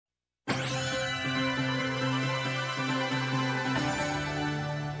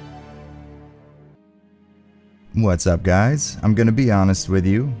What's up, guys? I'm gonna be honest with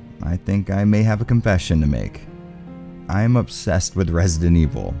you. I think I may have a confession to make. I am obsessed with Resident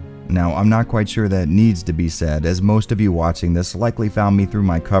Evil. Now, I'm not quite sure that needs to be said, as most of you watching this likely found me through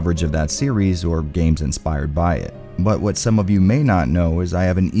my coverage of that series or games inspired by it. But what some of you may not know is I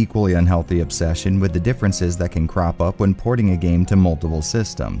have an equally unhealthy obsession with the differences that can crop up when porting a game to multiple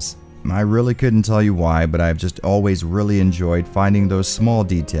systems. I really couldn't tell you why, but I've just always really enjoyed finding those small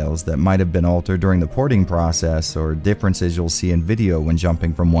details that might have been altered during the porting process or differences you'll see in video when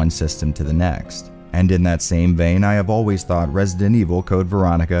jumping from one system to the next. And in that same vein, I have always thought Resident Evil Code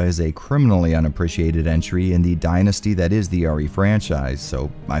Veronica is a criminally unappreciated entry in the dynasty that is the RE franchise, so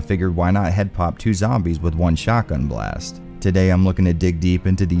I figured why not head pop 2 zombies with 1 shotgun blast. Today I'm looking to dig deep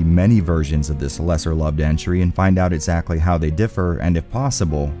into the many versions of this lesser loved entry and find out exactly how they differ and, if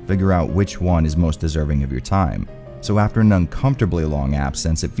possible, figure out which one is most deserving of your time. So after an uncomfortably long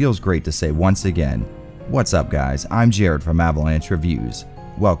absence, it feels great to say once again, what's up guys, I'm Jared from Avalanche Reviews.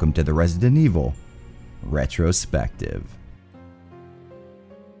 Welcome to the Resident Evil Retrospective.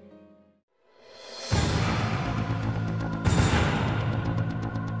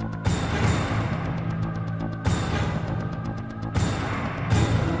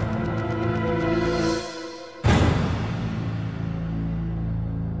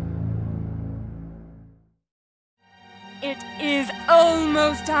 It is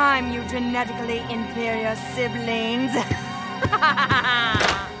almost time, you genetically inferior siblings.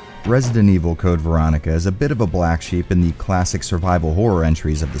 Resident Evil Code Veronica is a bit of a black sheep in the classic survival horror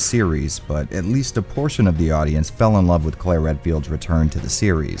entries of the series, but at least a portion of the audience fell in love with Claire Redfield's return to the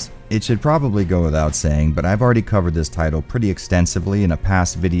series. It should probably go without saying, but I've already covered this title pretty extensively in a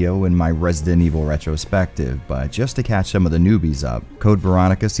past video in my Resident Evil retrospective, but just to catch some of the newbies up, Code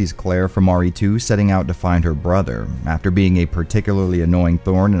Veronica sees Claire from RE2 setting out to find her brother. After being a particularly annoying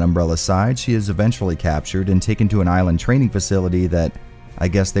thorn in Umbrella's side, she is eventually captured and taken to an island training facility that I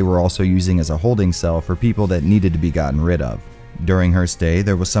guess they were also using as a holding cell for people that needed to be gotten rid of. During her stay,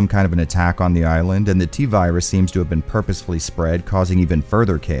 there was some kind of an attack on the island, and the T-virus seems to have been purposefully spread, causing even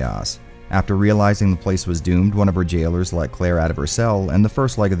further chaos. After realizing the place was doomed, one of her jailers let Claire out of her cell, and the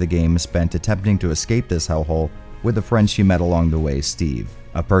first leg of the game is spent attempting to escape this hellhole with a friend she met along the way, Steve.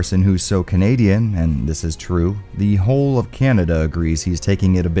 A person who's so Canadian, and this is true, the whole of Canada agrees he's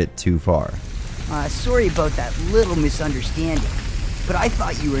taking it a bit too far. Sorry about that little misunderstanding. But I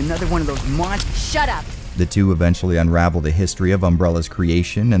thought you were another one of those monsters. Shut up! The two eventually unravel the history of Umbrella's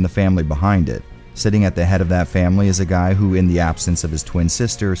creation and the family behind it. Sitting at the head of that family is a guy who, in the absence of his twin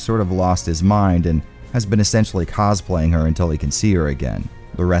sister, sort of lost his mind and has been essentially cosplaying her until he can see her again.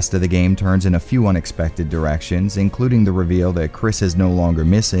 The rest of the game turns in a few unexpected directions, including the reveal that Chris is no longer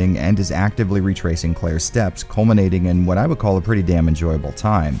missing and is actively retracing Claire's steps, culminating in what I would call a pretty damn enjoyable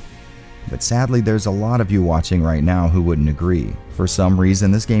time. But sadly, there's a lot of you watching right now who wouldn't agree. For some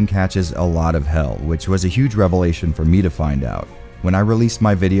reason, this game catches a lot of hell, which was a huge revelation for me to find out. When I released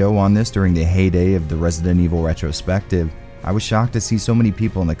my video on this during the heyday of the Resident Evil retrospective, I was shocked to see so many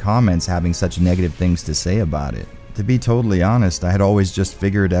people in the comments having such negative things to say about it. To be totally honest, I had always just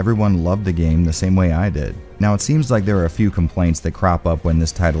figured everyone loved the game the same way I did. Now, it seems like there are a few complaints that crop up when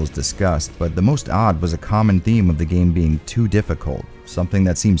this title is discussed, but the most odd was a common theme of the game being too difficult. Something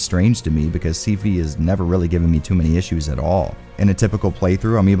that seems strange to me because Sifi has never really given me too many issues at all. In a typical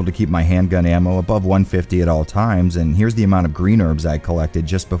playthrough, I'm able to keep my handgun ammo above 150 at all times, and here's the amount of green herbs I collected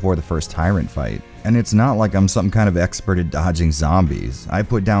just before the first tyrant fight. And it's not like I'm some kind of expert at dodging zombies. I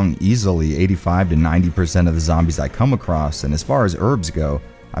put down easily 85 to 90% of the zombies I come across, and as far as herbs go,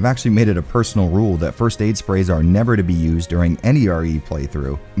 I've actually made it a personal rule that first aid sprays are never to be used during any RE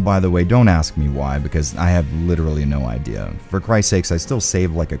playthrough. By the way, don't ask me why, because I have literally no idea. For Christ's sakes, I still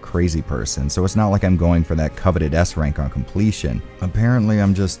save like a crazy person, so it's not like I'm going for that coveted S rank on completion. Apparently,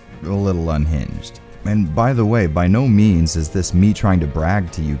 I'm just a little unhinged. And by the way, by no means is this me trying to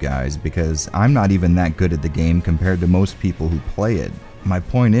brag to you guys, because I'm not even that good at the game compared to most people who play it. My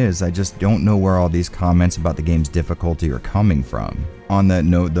point is, I just don't know where all these comments about the game's difficulty are coming from. On that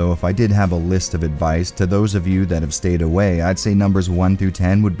note though, if I did have a list of advice to those of you that have stayed away, I'd say numbers 1 through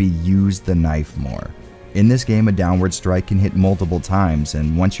 10 would be use the knife more. In this game, a downward strike can hit multiple times,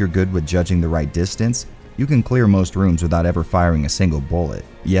 and once you're good with judging the right distance, you can clear most rooms without ever firing a single bullet.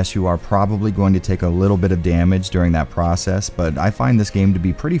 Yes, you are probably going to take a little bit of damage during that process, but I find this game to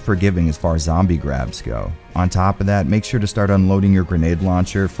be pretty forgiving as far as zombie grabs go. On top of that, make sure to start unloading your grenade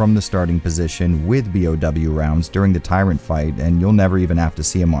launcher from the starting position with BOW rounds during the tyrant fight, and you'll never even have to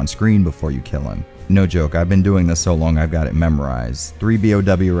see him on screen before you kill him. No joke, I've been doing this so long I've got it memorized. 3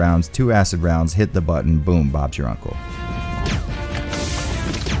 BOW rounds, 2 acid rounds, hit the button, boom, Bob's your uncle.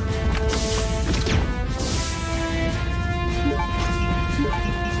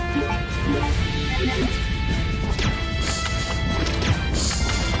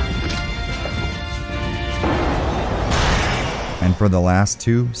 For the last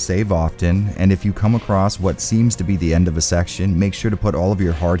two, save often, and if you come across what seems to be the end of a section, make sure to put all of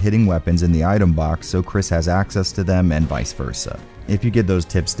your hard-hitting weapons in the item box so Chris has access to them and vice versa. If you get those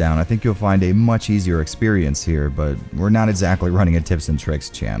tips down, I think you'll find a much easier experience here, but we're not exactly running a tips and tricks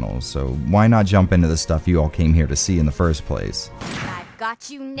channel, so why not jump into the stuff you all came here to see in the first place? I've got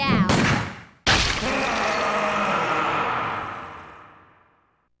you now.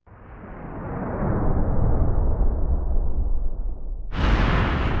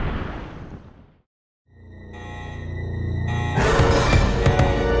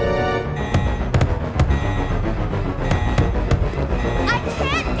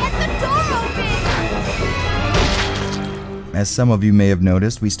 As some of you may have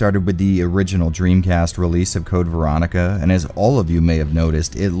noticed, we started with the original Dreamcast release of Code Veronica, and as all of you may have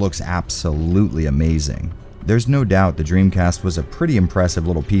noticed, it looks absolutely amazing. There's no doubt the Dreamcast was a pretty impressive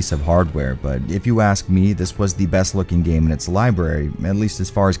little piece of hardware, but if you ask me, this was the best looking game in its library, at least as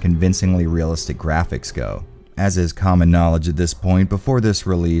far as convincingly realistic graphics go. As is common knowledge at this point, before this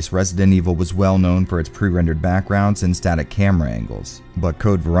release, Resident Evil was well known for its pre-rendered backgrounds and static camera angles. But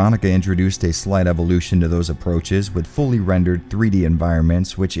Code Veronica introduced a slight evolution to those approaches with fully rendered 3D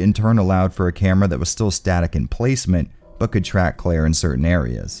environments, which in turn allowed for a camera that was still static in placement, but could track Claire in certain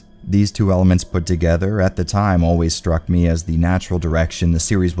areas. These two elements put together, at the time, always struck me as the natural direction the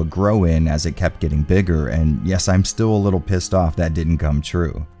series would grow in as it kept getting bigger, and yes, I'm still a little pissed off that didn't come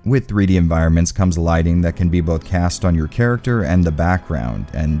true. With 3D environments comes lighting that can be both cast on your character and the background,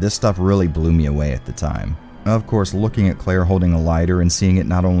 and this stuff really blew me away at the time. Of course, looking at Claire holding a lighter and seeing it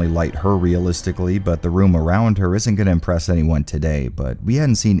not only light her realistically, but the room around her isn't going to impress anyone today, but we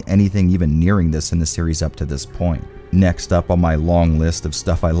hadn't seen anything even nearing this in the series up to this point. Next up on my long list of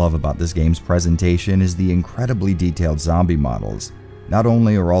stuff I love about this game's presentation is the incredibly detailed zombie models. Not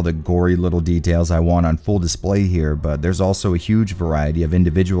only are all the gory little details I want on full display here, but there's also a huge variety of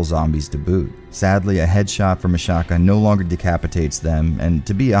individual zombies to boot. Sadly, a headshot from a shotgun no longer decapitates them, and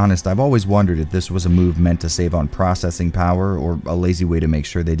to be honest, I've always wondered if this was a move meant to save on processing power or a lazy way to make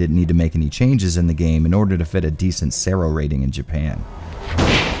sure they didn't need to make any changes in the game in order to fit a decent Sero rating in Japan.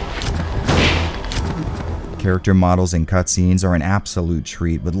 Character models and cutscenes are an absolute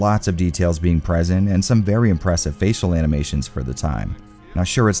treat, with lots of details being present and some very impressive facial animations for the time. Now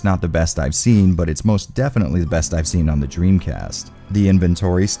sure, it's not the best I've seen, but it's most definitely the best I've seen on the Dreamcast. The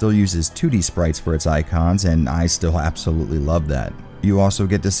inventory still uses 2D sprites for its icons, and I still absolutely love that. You also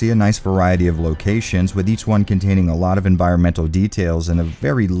get to see a nice variety of locations, with each one containing a lot of environmental details and a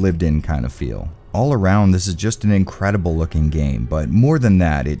very lived-in kind of feel. All around, this is just an incredible looking game, but more than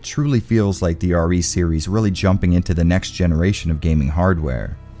that, it truly feels like the RE series really jumping into the next generation of gaming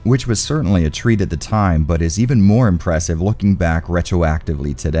hardware. Which was certainly a treat at the time, but is even more impressive looking back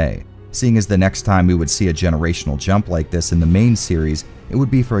retroactively today. Seeing as the next time we would see a generational jump like this in the main series, it would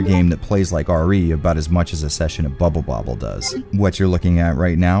be for a game that plays like RE about as much as a session of Bubble Bobble does. What you're looking at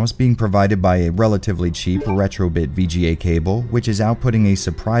right now is being provided by a relatively cheap Retrobit VGA cable, which is outputting a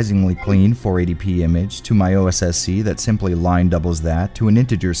surprisingly clean 480p image to my OSSC that simply line doubles that to an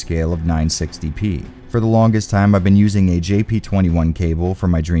integer scale of 960p. For the longest time, I've been using a JP21 cable for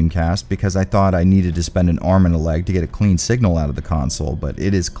my Dreamcast because I thought I needed to spend an arm and a leg to get a clean signal out of the console, but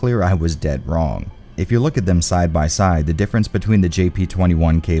it is clear I was dead wrong. If you look at them side by side, the difference between the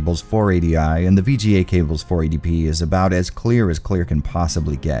JP21 cable's 480i and the VGA cable's 480p is about as clear can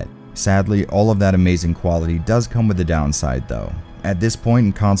possibly get. Sadly, all of that amazing quality does come with a downside though. At this point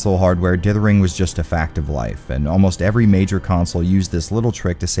in console hardware, dithering was just a fact of life, and almost every major console used this little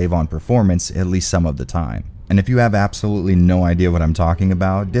trick to save on performance at least some of the time. And if you have absolutely no idea what I'm talking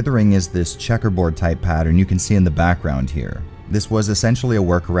about, dithering is this checkerboard type pattern you can see in the background here. This was essentially a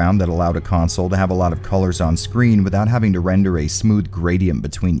workaround that allowed a console to have a lot of colors on screen without having to render a smooth gradient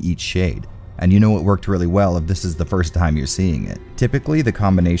between each shade. And you know it worked really well if this is the first time you're seeing it. Typically, the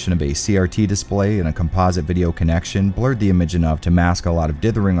combination of a CRT display and a composite video connection blurred the image enough to mask a lot of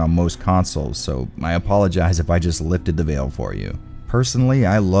dithering on most consoles, so I apologize if I just lifted the veil for you. Personally,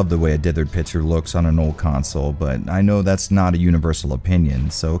 I love the way a dithered picture looks on an old console, but I know that's not a universal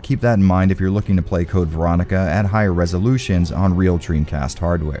opinion, so keep that in mind if you're looking to play Code Veronica at higher resolutions on real Dreamcast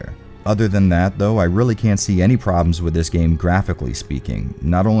hardware. Other than that though, I really can't see any problems with this game graphically speaking.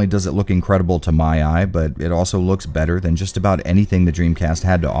 Not only does it look incredible to my eye, but it also looks better than just about anything the Dreamcast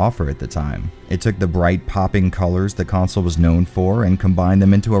had to offer at the time. It took the bright popping colors the console was known for and combined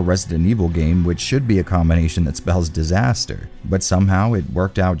them into a Resident Evil game, which should be a combination that spells disaster. But somehow it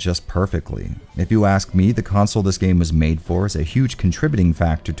worked out just perfectly. If you ask me, the console this game was made for is a huge contributing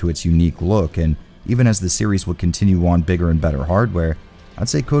factor to its unique look, and even as the series would continue on bigger and better hardware, I'd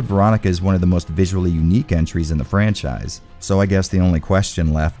say Code Veronica is one of the most visually unique entries in the franchise. So I guess the only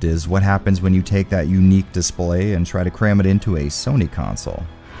question left is what happens when you take that unique display and try to cram it into a Sony console.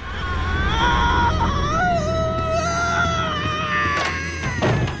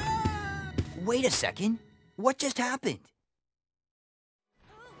 Wait a second. What just happened?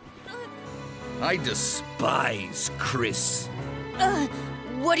 I despise Chris.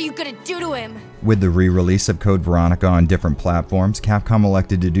 What are you gonna do to him? With the re-release of Code Veronica on different platforms, Capcom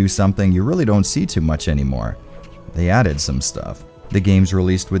elected to do something you really don't see too much anymore. They added some stuff. The games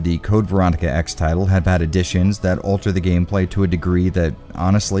released with the Code Veronica X title have had additions that alter the gameplay to a degree that,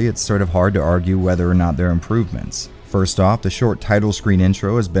 honestly, it's sort of hard to argue whether or not they're improvements. First off, the short title screen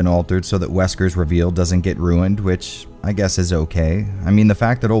intro has been altered so that Wesker's reveal doesn't get ruined, which I guess is okay. I mean, the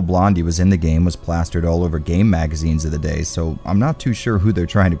fact that old Blondie was in the game was plastered all over game magazines of the day, so I'm not too sure who they're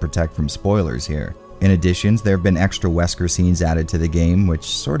trying to protect from spoilers here. In addition, there have been extra Wesker scenes added to the game, which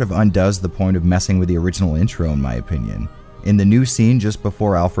sort of undoes the point of messing with the original intro in my opinion. In the new scene just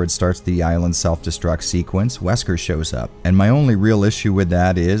before Alfred starts the island self-destruct sequence, Wesker shows up, and my only real issue with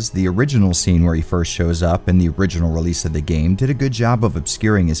that is the original scene where he first shows up in the original release of the game did a good job of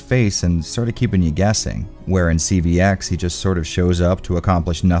obscuring his face and sort of keeping you guessing, where in CVX he just sort of shows up to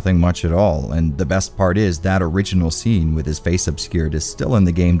accomplish nothing much at all, and the best part is that original scene with his face obscured is still in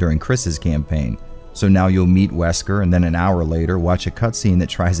the game during Chris's campaign. So now you'll meet Wesker and then an hour later watch a cutscene that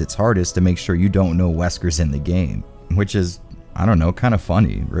tries its hardest to make sure you don't know Wesker's in the game. Which is, I don't know, kind of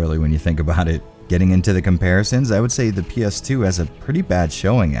funny, really, when you think about it. Getting into the comparisons, I would say the PS2 has a pretty bad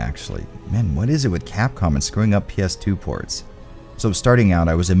showing, actually. Man, what is it with Capcom and screwing up PS2 ports? So starting out,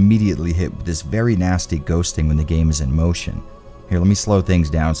 I was immediately hit with this very nasty ghosting when the game is in motion. Here, let me slow things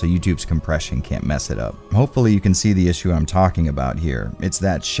down so YouTube's compression can't mess it up. Hopefully you can see the issue I'm talking about here. It's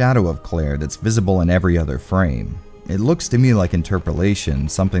that shadow of Claire that's visible in every other frame. It looks to me like interpolation,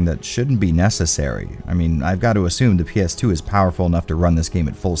 something that shouldn't be necessary. I mean, I've got to assume the PS2 is powerful enough to run this game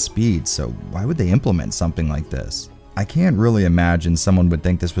at full speed, so why would they implement something like this? I can't really imagine someone would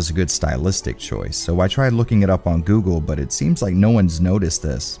think this was a good stylistic choice, so I tried looking it up on Google, but it seems like no one's noticed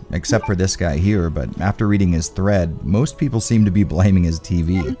this, except for this guy here, but after reading his thread, most people seem to be blaming his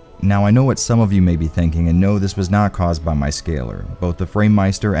TV. Now I know what some of you may be thinking, and no, this was not caused by my scaler. Both the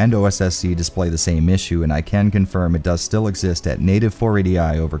FrameMeister and OSSC display the same issue, and I can confirm it does still exist at native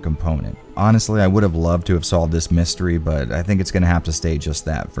 480i over component. Honestly, I would have loved to have solved this mystery, but I think it's going to have to stay just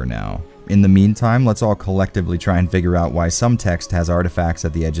that for now. In the meantime, let's all collectively try and figure out why some text has artifacts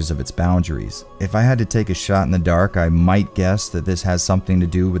at the edges of its boundaries. If I had to take a shot in the dark, I might guess that this has something to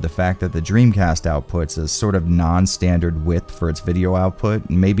do with the fact that the Dreamcast outputs a sort of non-standard width for its video output,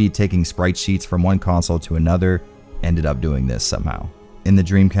 and maybe taking sprite sheets from one console to another ended up doing this somehow. In the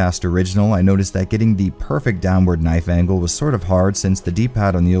Dreamcast original, I noticed that getting the perfect downward knife angle was sort of hard since the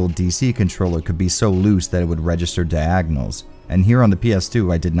D-pad on the old DC controller could be so loose that it would register diagonals. And here on the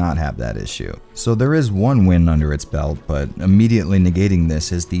PS2 I did not have that issue. So there is one win under its belt, but immediately negating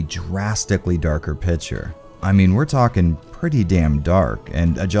this is the drastically darker picture. I mean, we're talking pretty damn dark,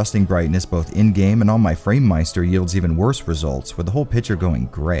 and adjusting brightness both in-game and on my FrameMeister yields even worse results, with the whole picture going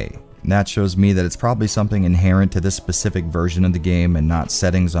gray. That shows me that it's probably something inherent to this specific version of the game and not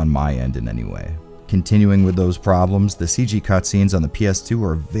settings on my end in any way. Continuing with those problems, the CG cutscenes on the PS2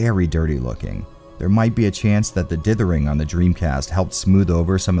 are very dirty looking. There might be a chance that the dithering on the Dreamcast helped smooth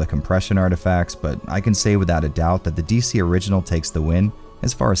over some of the compression artifacts, but I can say without a doubt that the DC original takes the win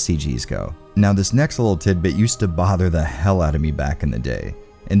as far as CGs go. Now this next little tidbit used to bother the hell out of me back in the day.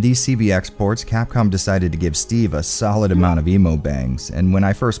 In these CVX ports, Capcom decided to give Steve a solid amount of emo bangs, and when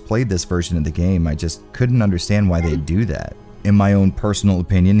I first played this version of the game, I just couldn't understand why they'd do that. In my own personal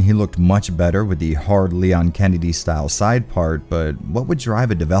opinion, he looked much better with the hard Leon Kennedy style side part, but what would drive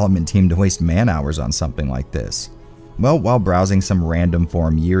a development team to waste man hours on something like this? Well, while browsing some random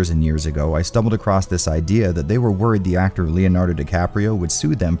forum years and years ago, I stumbled across this idea that they were worried the actor Leonardo DiCaprio would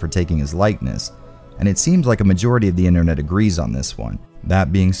sue them for taking his likeness, and it seems like a majority of the internet agrees on this one.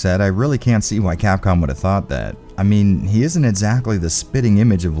 That being said, I really can't see why Capcom would have thought that. I mean, he isn't exactly the spitting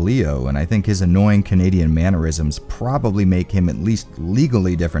image of Leo, and I think his annoying Canadian mannerisms probably make him at least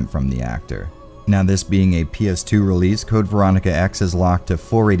legally different from the actor. Now this being a PS2 release, Code Veronica X is locked to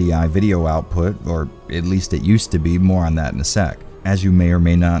 480i video output, or at least it used to be, more on that in a sec. As you may or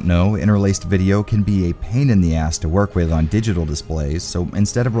may not know, interlaced video can be a pain in the ass to work with on digital displays, so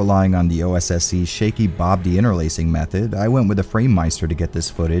instead of relying on the OSSC's shaky Bob deinterlacing method, I went with a FrameMeister to get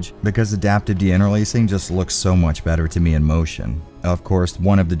this footage because adaptive deinterlacing just looks so much better to me in motion. Of course,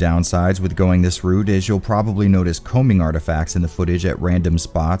 one of the downsides with going this route is you'll probably notice combing artifacts in the footage at random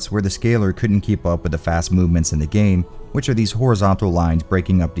spots where the scaler couldn't keep up with the fast movements in the game, which are these horizontal lines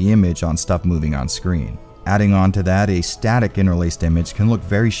breaking up the image on stuff moving on screen. Adding on to that, a static interlaced image can look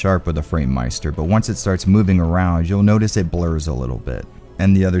very sharp with a FrameMeister, but once it starts moving around, you'll notice it blurs a little bit.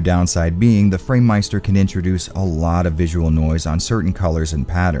 And the other downside being, the FrameMeister can introduce a lot of visual noise on certain colors and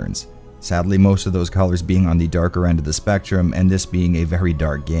patterns. Sadly, most of those colors being on the darker end of the spectrum, and this being a very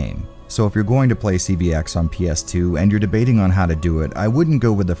dark game. So if you're going to play CVX on PS2 and you're debating on how to do it, I wouldn't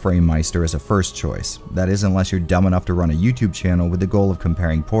go with the FrameMeister as a first choice. That is, unless you're dumb enough to run a YouTube channel with the goal of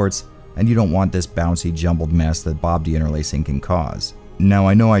comparing ports, and you don't want this bouncy, jumbled mess that Bob deinterlacing can cause. Now,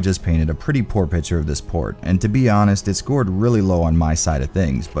 I know I just painted a pretty poor picture of this port, and to be honest, it scored really low on my side of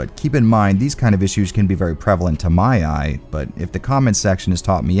things, but keep in mind these kind of issues can be very prevalent to my eye, but if the comments section has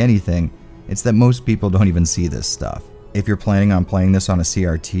taught me anything, it's that most people don't even see this stuff. If you're planning on playing this on a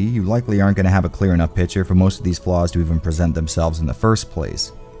CRT, you likely aren't going to have a clear enough picture for most of these flaws to even present themselves in the first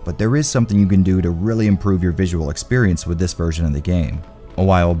place, but there is something you can do to really improve your visual experience with this version of the game. A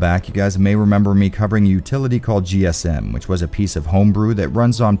while back, you guys may remember me covering a utility called GSM, which was a piece of homebrew that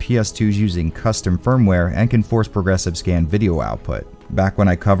runs on PS2s using custom firmware and can force progressive scan video output. Back when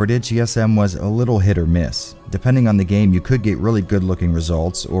I covered it, GSM was a little hit or miss. Depending on the game, you could get really good looking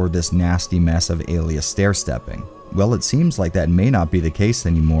results or this nasty mess of alias stair-stepping. Well, it seems like that may not be the case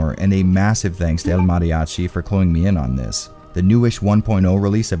anymore, and a massive thanks to El Mariachi for cluing me in on this. The newish 1.0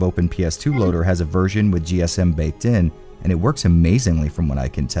 release of OpenPS2 Loader has a version with GSM baked in, and it works amazingly from what I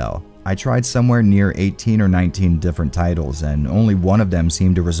can tell. I tried somewhere near 18 or 19 different titles, and only one of them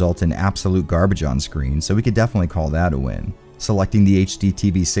seemed to result in absolute garbage on screen, so we could definitely call that a win. Selecting the HD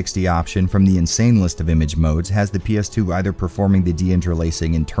TV 60 option from the insane list of image modes has the PS2 either performing the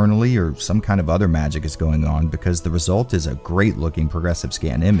deinterlacing internally or some kind of other magic is going on, because the result is a great looking progressive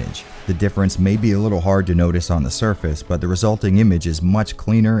scan image. The difference may be a little hard to notice on the surface, but the resulting image is much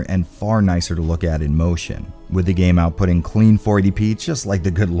cleaner and far nicer to look at in motion. With the game outputting clean 480p just like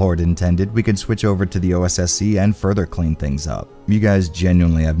the good Lord intended, we could switch over to the OSSC and further clean things up. You guys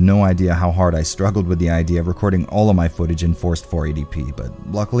genuinely have no idea how hard I struggled with the idea of recording all of my footage in forced 480p,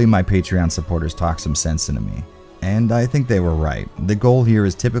 but luckily my Patreon supporters talked some sense into me. And I think they were right. The goal here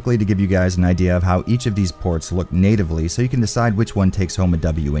is typically to give you guys an idea of how each of these ports look natively so you can decide which one takes home a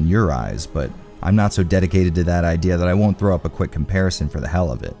W in your eyes, but I'm not so dedicated to that idea that I won't throw up a quick comparison for the hell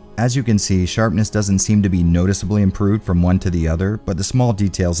of it. As you can see, sharpness doesn't seem to be noticeably improved from one to the other, but the small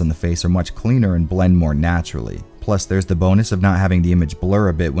details in the face are much cleaner and blend more naturally. Plus, there's the bonus of not having the image blur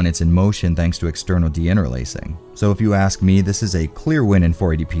a bit when it's in motion thanks to external deinterlacing. So if you ask me, this is a clear win in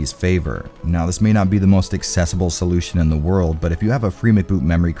 480p's favor. Now, this may not be the most accessible solution in the world, but if you have a free McBoot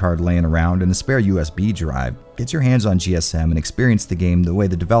memory card laying around and a spare USB drive, get your hands on GSM and experience the game the way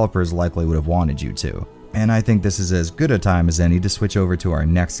the developers likely would have wanted you to. And I think this is as good a time as any to switch over to our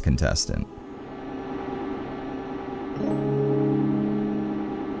next contestant.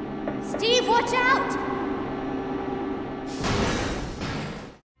 Steve, watch out!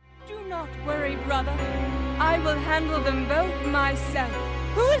 Do not worry, brother. I will handle them both myself.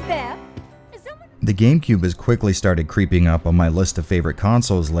 Who is there? Is someone... The Gamecube has quickly started creeping up on my list of favorite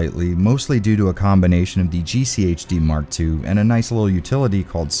consoles lately, mostly due to a combination of the GCHD Mark II and a nice little utility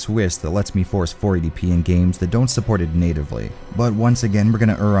called Swiss that lets me force 480p in games that don't support it natively. But once again, we're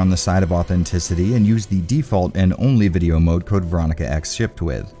going to err on the side of authenticity and use the default and only video mode Code Veronica X shipped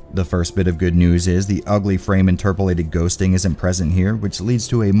with. The first bit of good news is the ugly frame interpolated ghosting isn't present here, which leads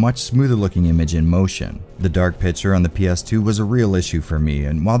to a much smoother looking image in motion. The dark picture on the PS2 was a real issue for me,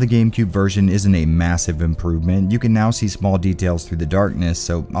 and while the GameCube version isn't a massive improvement, you can now see small details through the darkness,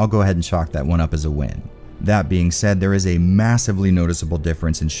 so I'll go ahead and chalk that one up as a win. That being said, there is a massively noticeable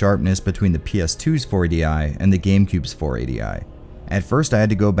difference in sharpness between the PS2's 480i and the GameCube's 480i. At first I had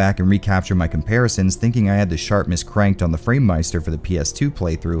to go back and recapture my comparisons thinking I had the sharpness cranked on the FrameMeister for the PS2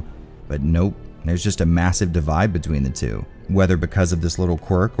 playthrough, but nope, there's just a massive divide between the two. Whether because of this little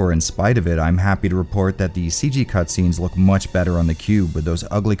quirk or in spite of it, I'm happy to report that the CG cutscenes look much better on the Cube, with those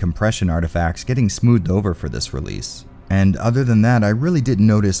ugly compression artifacts getting smoothed over for this release. And other than that, I really didn't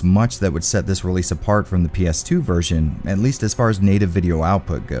notice much that would set this release apart from the PS2 version, at least as far as native video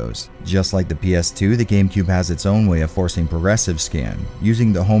output goes. Just like the PS2, the GameCube has its own way of forcing progressive scan.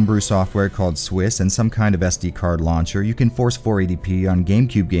 Using the homebrew software called Swiss and some kind of SD card launcher, you can force 480p on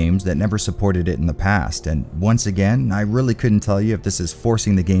GameCube games that never supported it in the past, and once again, I really couldn't tell you if this is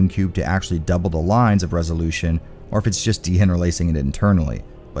forcing the GameCube to actually double the lines of resolution, or if it's just deinterlacing it internally.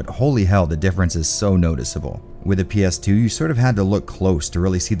 But holy hell, the difference is so noticeable. With the PS2, you sort of had to look close to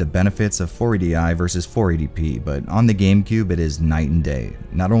really see the benefits of 480i versus 480p, but on the GameCube it is night and day,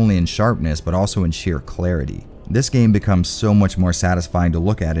 not only in sharpness but also in sheer clarity. This game becomes so much more satisfying to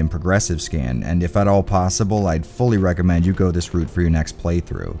look at in progressive scan, and if at all possible, I'd fully recommend you go this route for your next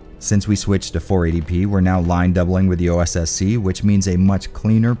playthrough. Since we switched to 480p, we're now line doubling with the OSSC, which means a much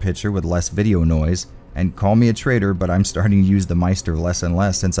cleaner picture with less video noise. And call me a traitor, but I'm starting to use the Meister less and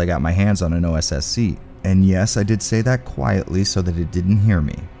less since I got my hands on an OSSC. And yes, I did say that quietly so that it didn't hear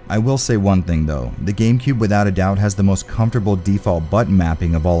me. I will say one thing though, the Gamecube without a doubt has the most comfortable default button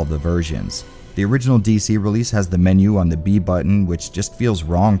mapping of all of the versions. The original DC release has the menu on the B button, which just feels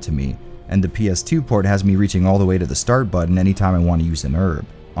wrong to me, and the PS2 port has me reaching all the way to the start button anytime I want to use an herb.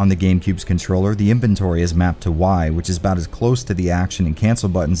 On the Gamecube's controller, the inventory is mapped to Y, which is about as close to the action and cancel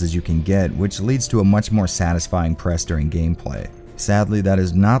buttons as you can get, which leads to a much more satisfying press during gameplay. Sadly, that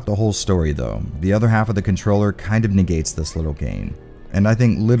is not the whole story though. The other half of the controller kind of negates this little gain. And I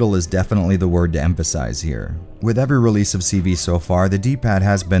think little is definitely the word to emphasize here. With every release of CV so far, the D-pad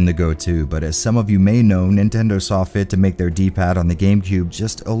has been the go-to, but as some of you may know, Nintendo saw fit to make their D-pad on the Gamecube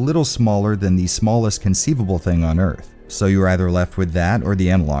just a little smaller than the smallest conceivable thing on Earth. So you're either left with that or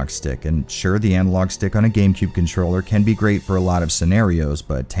the analog stick, and sure, the analog stick on a Gamecube controller can be great for a lot of scenarios,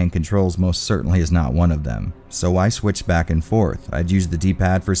 but tank controls most certainly is not one of them. So I switched back and forth. I'd use the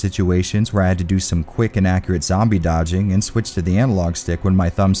D-pad for situations where I had to do some quick and accurate zombie dodging, and switch to the analog stick when my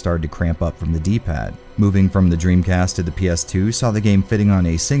thumb started to cramp up from the D-pad. Moving from the Dreamcast to the PS2 saw the game fitting on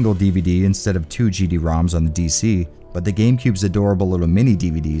a single DVD instead of 2 GD-ROMs on the DC, but the Gamecube's adorable little mini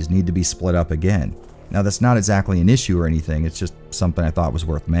DVDs need to be split up again. Now that's not exactly an issue or anything, it's just something I thought was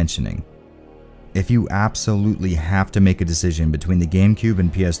worth mentioning. If you absolutely have to make a decision between the Gamecube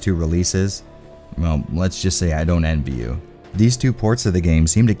and PS2 releases, well, let's just say I don't envy you. These two ports of the game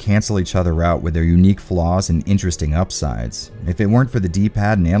seem to cancel each other out with their unique flaws and interesting upsides. If it weren't for the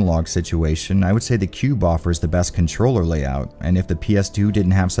D-pad and analog situation, I would say the Cube offers the best controller layout, and if the PS2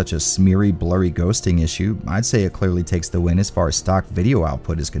 didn't have such a smeary, blurry ghosting issue, I'd say it clearly takes the win as far as stock video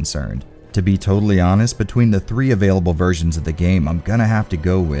output is concerned. To be totally honest, between the 3 available versions of the game, I'm gonna have to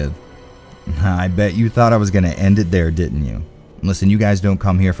go with... I bet you thought I was gonna end it there, didn't you? Listen, you guys don't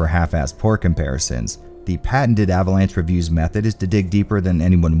come here for half-assed port comparisons. The patented Avalanche Reviews method is to dig deeper than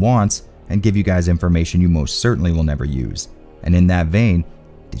anyone wants and give you guys information you most certainly will never use. And in that vein,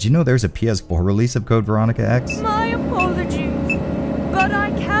 did you know there's a PS4 release of Code Veronica X? My apologies, but I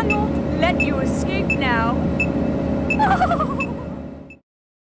cannot let you escape now.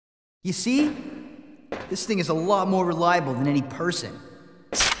 You see? This thing is a lot more reliable than any person.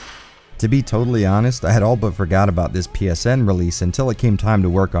 To be totally honest, I had all but forgot about this PSN release until it came time to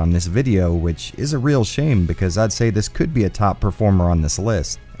work on this video, which is a real shame because I'd say this could be a top performer on this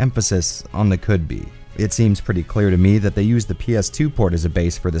list. Emphasis on the could be. It seems pretty clear to me that they used the PS2 port as a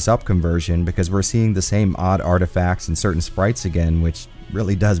base for this up conversion because we're seeing the same odd artifacts and certain sprites again, which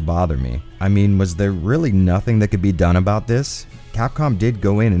really does bother me. I mean, was there really nothing that could be done about this? Capcom did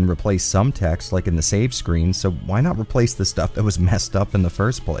go in and replace some text like in the save screen, so why not replace the stuff that was messed up in the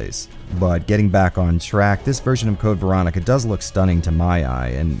first place? But getting back on track, this version of Code Veronica does look stunning to my eye,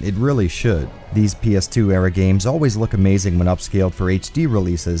 and it really should. These PS2 era games always look amazing when upscaled for HD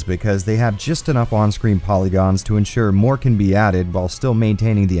releases because they have just enough on-screen polygons to ensure more can be added while still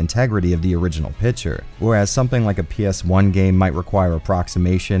maintaining the integrity of the original picture, whereas something like a PS1 game might require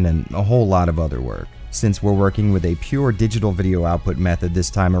approximation and a whole lot of other work. Since we're working with a pure digital video output method this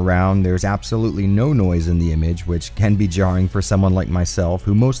time around, there's absolutely no noise in the image, which can be jarring for someone like myself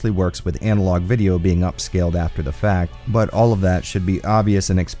who mostly works with analog video being upscaled after the fact, but all of that should be obvious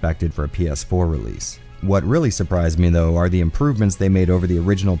and expected for a PS4 release. What really surprised me though are the improvements they made over the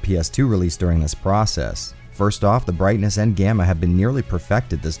original PS2 release during this process. First off, the brightness and gamma have been nearly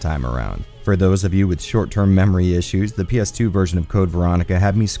perfected this time around. For those of you with short-term memory issues, the PS2 version of Code Veronica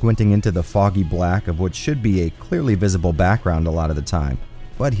had me squinting into the foggy black of what should be a clearly visible background a lot of the time.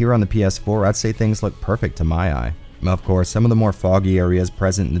 But here on the PS4, I'd say things look perfect to my eye. Of course, some of the more foggy areas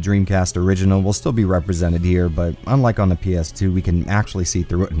present in the Dreamcast original will still be represented here, but unlike on the PS2, we can actually see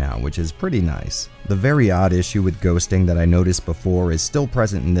through it now, which is pretty nice. The very odd issue with ghosting that I noticed before is still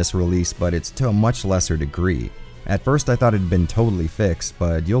present in this release, but it's to a much lesser degree. At first I thought it had been totally fixed,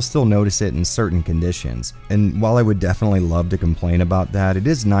 but you'll still notice it in certain conditions. And while I would definitely love to complain about that, it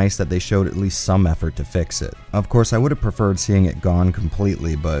is nice that they showed at least some effort to fix it. Of course, I would have preferred seeing it gone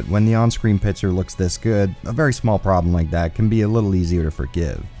completely, but when the on-screen picture looks this good, a very small problem like that can be a little easier to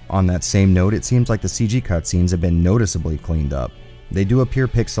forgive. On that same note, it seems like the CG cutscenes have been noticeably cleaned up. They do appear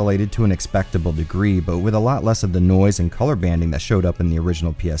pixelated to an expectable degree, but with a lot less of the noise and color banding that showed up in the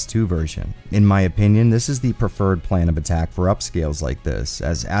original PS2 version. In my opinion, this is the preferred plan of attack for upscales like this,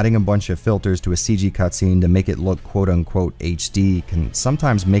 as adding a bunch of filters to a CG cutscene to make it look quote-unquote HD can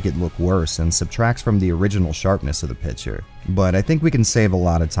sometimes make it look worse and subtracts from the original sharpness of the picture. But I think we can save a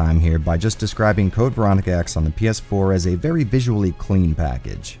lot of time here by just describing Code Veronica X on the PS4 as a very visually clean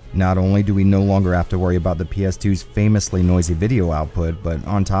package. Not only do we no longer have to worry about the PS2's famously noisy video output, but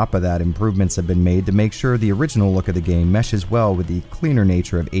on top of that, improvements have been made to make sure the original look of the game meshes well with the cleaner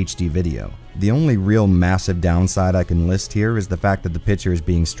nature of HD video. The only real massive downside I can list here is the fact that the picture is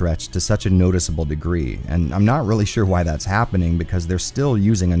being stretched to such a noticeable degree, and I'm not really sure why that's happening because they're still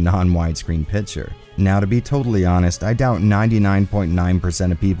using a non-widescreen picture. Now, to be totally honest, I doubt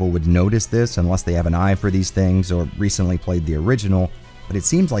 99.9% of people would notice this unless they have an eye for these things or recently played the original, but it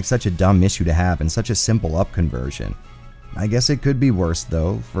seems like such a dumb issue to have in such a simple up conversion. I guess it could be worse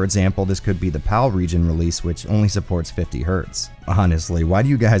though. For example, this could be the PAL region release, which only supports 50Hz. Honestly, why do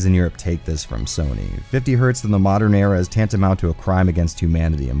you guys in Europe take this from Sony? 50Hz in the modern era is tantamount to a crime against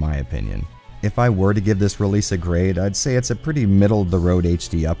humanity in my opinion. If I were to give this release a grade, I'd say it's a pretty middle-of-the-road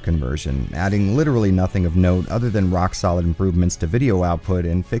HD up conversion, adding literally nothing of note other than rock-solid improvements to video output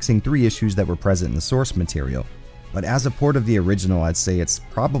and fixing 3 issues that were present in the source material. But as a port of the original, I'd say it's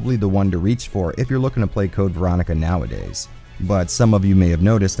probably the one to reach for if you're looking to play Code Veronica nowadays. But some of you may have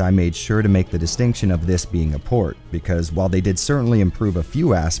noticed I made sure to make the distinction of this being a port, because while they did certainly improve a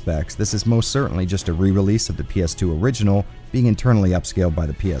few aspects, this is most certainly just a re-release of the PS2 original being internally upscaled by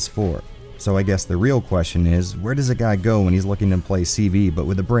the PS4. So I guess the real question is, where does a guy go when he's looking to play CV but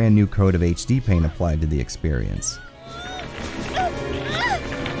with a brand new coat of HD paint applied to the experience?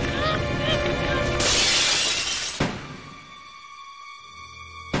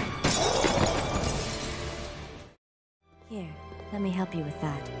 Here, let me help you with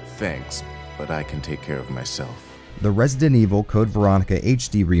that. Thanks, but I can take care of myself. The Resident Evil Code Veronica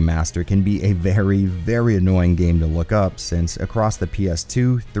HD Remaster can be a very annoying game to look up since across the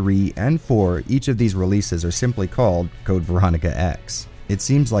PS2, 3, and 4, each of these releases are simply called Code Veronica X. It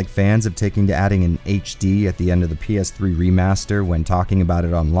seems like fans have taken to adding an HD at the end of the PS3 remaster when talking about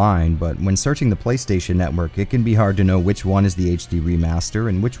it online, but when searching the PlayStation Network, it can be hard to know which one is the HD remaster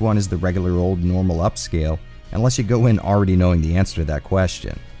and which one is the regular old normal upscale, unless you go in already knowing the answer to that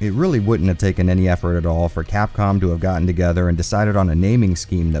question. It really wouldn't have taken any effort at all for Capcom to have gotten together and decided on a naming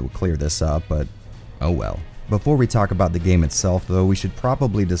scheme that would clear this up, but oh well. Before we talk about the game itself though, we should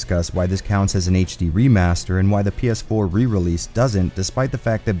probably discuss why this counts as an HD remaster and why the PS4 re-release doesn't, despite the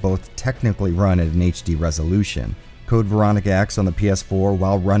fact that both technically run at an HD resolution. Code Veronica X on the PS4,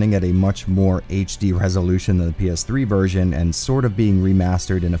 while running at a much more HD resolution than the PS3 version and sort of being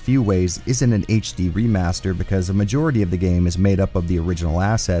remastered in a few ways, isn't an HD remaster because a majority of the game is made up of the original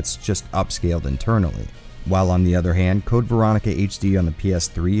assets, just upscaled internally. While on the other hand, Code Veronica HD on the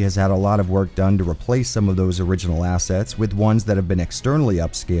PS3 has had a lot of work done to replace some of those original assets with ones that have been externally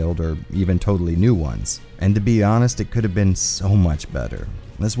upscaled or even totally new ones. And to be honest, it could have been so much better.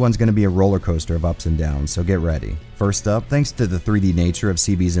 This one's going to be a roller coaster of ups and downs, so get ready. First up, thanks to the 3D nature of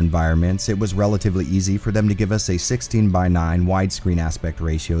CV's environments, it was relatively easy for them to give us a 16:9 widescreen aspect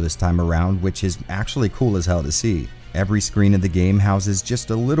ratio this time around, which is actually cool as hell to see. Every screen of the game houses just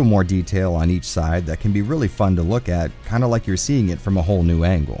a little more detail on each side that can be really fun to look at, kinda like you're seeing it from a whole new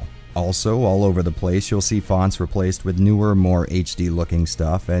angle. Also, all over the place you'll see fonts replaced with newer, more HD looking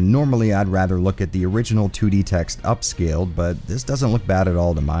stuff, and normally I'd rather look at the original 2D text upscaled, but this doesn't look bad at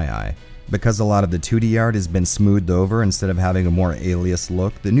all to my eye. Because a lot of the 2D art has been smoothed over instead of having a more alias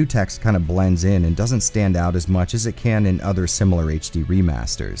look, the new text kind of blends in and doesn't stand out as much as it can in other similar HD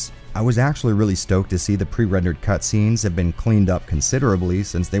remasters. I was actually really stoked to see the pre-rendered cutscenes have been cleaned up considerably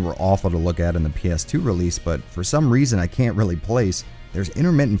since they were awful to look at in the PS2 release, but for some reason I can't really place, there's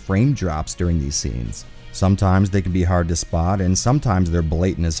intermittent frame drops during these scenes. Sometimes they can be hard to spot, and sometimes they're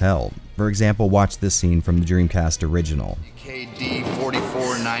blatant as hell. For example, watch this scene from the Dreamcast original. KD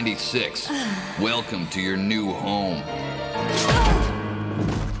 4496, welcome to your new home.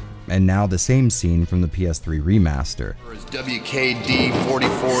 And now the same scene from the PS3 remaster. WKD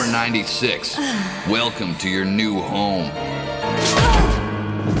 4496, welcome to your new home.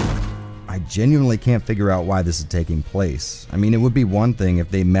 I genuinely can't figure out why this is taking place. I mean, it would be one thing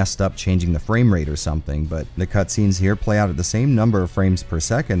if they messed up changing the frame rate or something, but the cutscenes here play out at the same number of frames per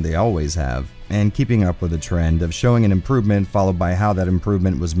second they always have. And keeping up with the trend of showing an improvement followed by how that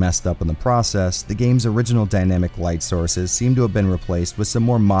improvement was messed up in the process, the game's original dynamic light sources seem to have been replaced with some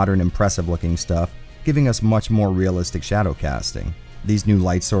more modern, impressive looking stuff, giving us much more realistic shadow casting. These new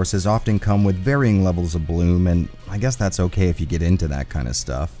light sources often come with varying levels of bloom, and I guess that's okay if you get into that kind of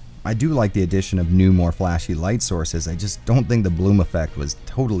stuff. I do like the addition of new, more flashy light sources, I just don't think the bloom effect was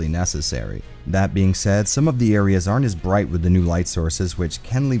totally necessary. That being said, some of the areas aren't as bright with the new light sources, which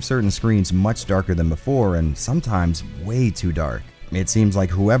can leave certain screens much darker than before and sometimes way too dark. It seems like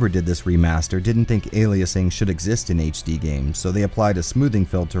whoever did this remaster didn't think aliasing should exist in HD games, so they applied a smoothing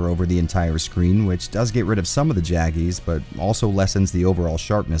filter over the entire screen, which does get rid of some of the jaggies, but also lessens the overall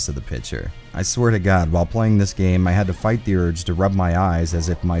sharpness of the picture. I swear to God, while playing this game, I had to fight the urge to rub my eyes as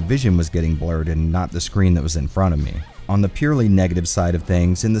if my vision was getting blurred and not the screen that was in front of me. On the purely negative side of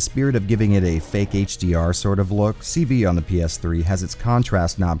things, in the spirit of giving it a fake HDR sort of look, CV on the PS3 has its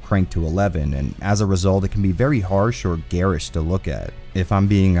contrast knob cranked to 11, and as a result it can be very harsh or garish to look at. If I'm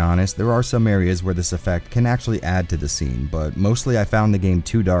being honest, there are some areas where this effect can actually add to the scene, but mostly I found the game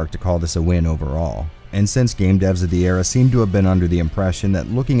too dark to call this a win overall. And since game devs of the era seem to have been under the impression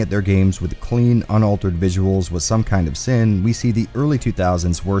that looking at their games with clean, unaltered visuals was some kind of sin, we see the early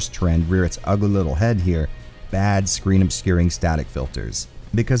 2000s worst trend rear its ugly little head here: bad screen-obscuring static filters.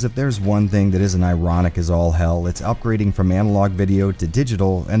 Because if there's one thing that isn't ironic as all hell, it's upgrading from analog video to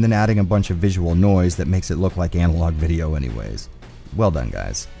digital and then adding a bunch of visual noise that makes it look like analog video anyways. Well done,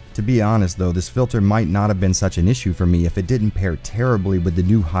 guys. To be honest though, this filter might not have been such an issue for me if it didn't pair terribly with the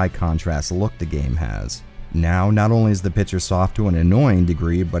new high contrast look the game has. Now, not only is the picture soft to an annoying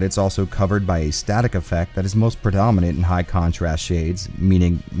degree, but it's also covered by a static effect that is most predominant in high contrast shades,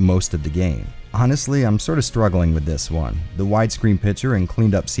 meaning most of the game. Honestly, I'm sort of struggling with this one. The widescreen picture and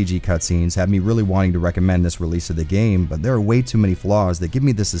cleaned up CG cutscenes have me really wanting to recommend this release of the game, but there are way too many flaws that give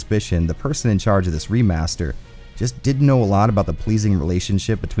me the suspicion the person in charge of this remaster just didn't know a lot about the pleasing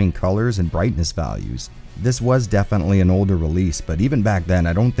relationship between colors and brightness values. This was definitely an older release, but even back then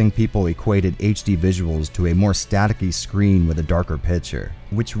I don't think people equated HD visuals to a more staticky screen with a darker picture,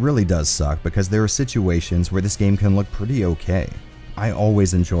 which really does suck because there are situations where this game can look pretty okay. I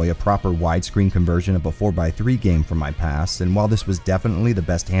always enjoy a proper widescreen conversion of a 4x3 game from my past, and while this was definitely the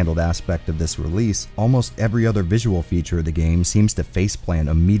best handled aspect of this release, almost every other visual feature of the game seems to faceplant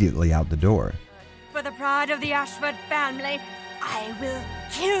immediately out the door. For the pride of the Ashford family, I will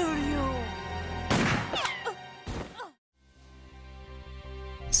kill you!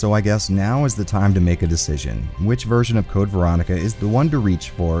 So I guess now is the time to make a decision. Which version of Code Veronica is the one to reach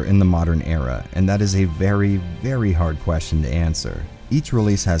for in the modern era? And that is a very, very hard question to answer. Each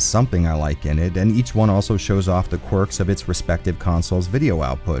release has something I like in it, and each one also shows off the quirks of its respective console's video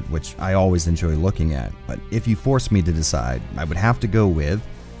output, which I always enjoy looking at. But if you force me to decide, I would have to go with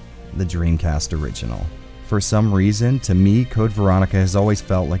the Dreamcast original. For some reason, to me, Code Veronica has always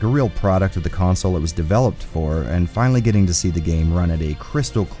felt like a real product of the console it was developed for, and finally getting to see the game run at a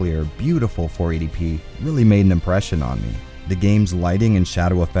crystal clear, beautiful 480p really made an impression on me. The game's lighting and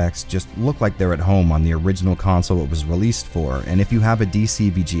shadow effects just look like they're at home on the original console it was released for, and if you have a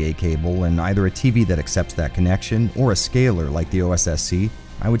DC VGA cable and either a TV that accepts that connection or a scaler like the OSSC,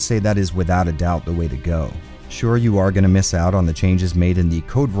 I would say that is without a doubt the way to go. Sure, you are going to miss out on the changes made in the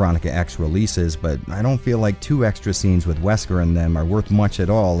Code Veronica X releases, but I don't feel like 2 extra scenes with Wesker in them are worth much at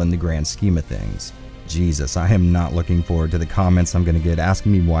all in the grand scheme of things. Jesus, I am not looking forward to the comments I'm going to get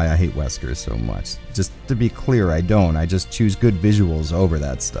asking me why I hate Wesker so much. Just to be clear, I don't. I just choose good visuals over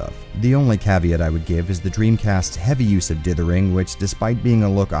that stuff. The only caveat I would give is the Dreamcast's heavy use of dithering, which despite being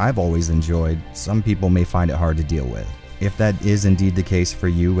a look I've always enjoyed, some people may find it hard to deal with. If that is indeed the case for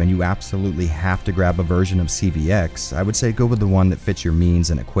you and you absolutely have to grab a version of CVX, I would say go with the one that fits your means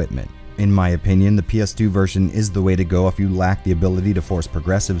and equipment. In my opinion, the PS2 version is the way to go if you lack the ability to force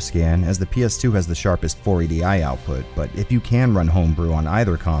progressive scan, as the PS2 has the sharpest 480i output, but if you can run homebrew on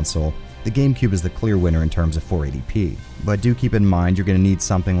either console, the Gamecube is the clear winner in terms of 480p. But do keep in mind you're going to need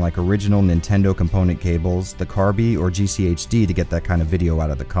something like original Nintendo component cables, the Carby, or GCHD to get that kind of video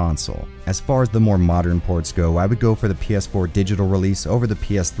out of the console. As far as the more modern ports go, I would go for the PS4 digital release over the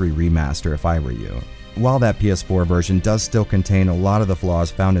PS3 remaster if I were you. While that PS4 version does still contain a lot of the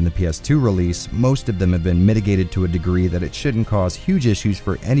flaws found in the PS2 release, most of them have been mitigated to a degree that it shouldn't cause huge issues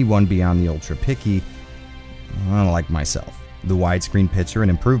for anyone beyond the ultra picky, like myself. The widescreen picture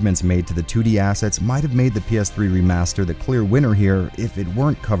and improvements made to the 2D assets might have made the PS3 remaster the clear winner here if it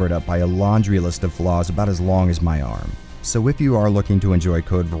weren't covered up by a laundry list of flaws about as long as my arm. So if you are looking to enjoy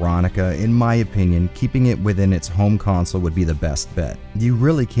Code Veronica, in my opinion, keeping it within its home console would be the best bet. You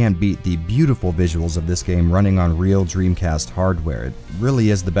really can't beat the beautiful visuals of this game running on real Dreamcast hardware. It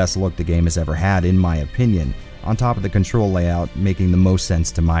really is the best look the game has ever had in my opinion, on top of the control layout making the most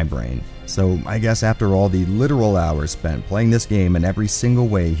sense to my brain. So I guess after all the literal hours spent playing this game in every single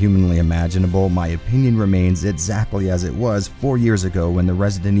way humanly imaginable, my opinion remains exactly as it was 4 years ago when the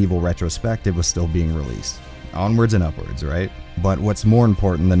Resident Evil Retrospective was still being released. Onwards and upwards, right? But what's more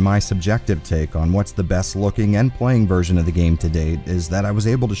important than my subjective take on what's the best looking and playing version of the game to date is that I was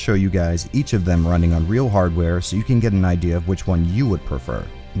able to show you guys each of them running on real hardware so you can get an idea of which one you would prefer.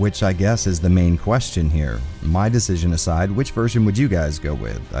 Which I guess is the main question here. My decision aside, which version would you guys go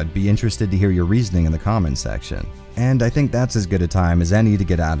with? I'd be interested to hear your reasoning in the comments section. And I think that's as good a time as any to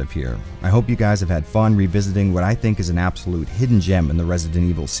get out of here. I hope you guys have had fun revisiting what I think is an absolute hidden gem in the Resident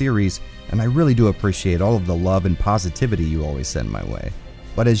Evil series, and I really do appreciate all of the love and positivity you always send my way.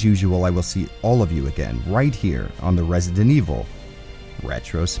 But as usual, I will see all of you again right here on the Resident Evil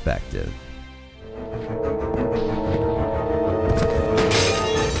Retrospective.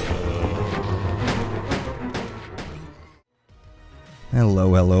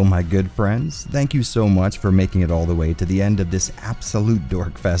 Hello my good friends. Thank you so much for making it all the way to the end of this absolute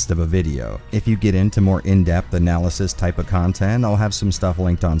dorkfest of a video. If you get into more in-depth analysis type of content, I'll have some stuff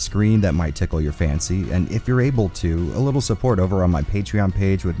linked on screen that might tickle your fancy, and if you're able to, a little support over on my Patreon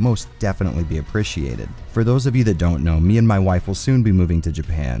page would most definitely be appreciated. For those of you that don't know, me and my wife will soon be moving to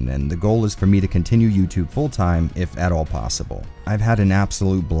Japan, and the goal is for me to continue YouTube full-time if at all possible. I've had an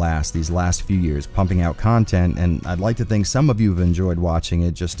absolute blast these last few years pumping out content, and I'd like to think some of you have enjoyed watching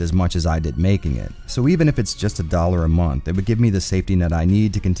it just as much as I did making it. So even if it's just $1 a month, it would give me the safety net I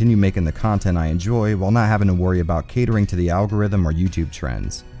need to continue making the content I enjoy while not having to worry about catering to the algorithm or YouTube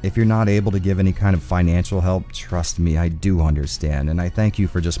trends. If you're not able to give any kind of financial help, trust me, I do understand, and I thank you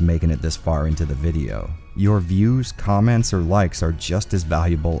for just making it this far into the video. Your views, comments, or likes are just as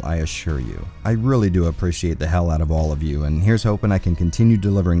valuable, I assure you. I really do appreciate the hell out of all of you, and here's hoping I can continue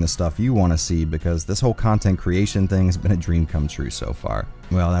delivering the stuff you want to see, because this whole content creation thing has been a dream come true so far.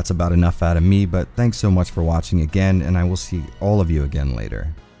 Well, that's about enough out of me, but thanks so much for watching again, and I will see all of you again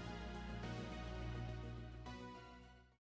later.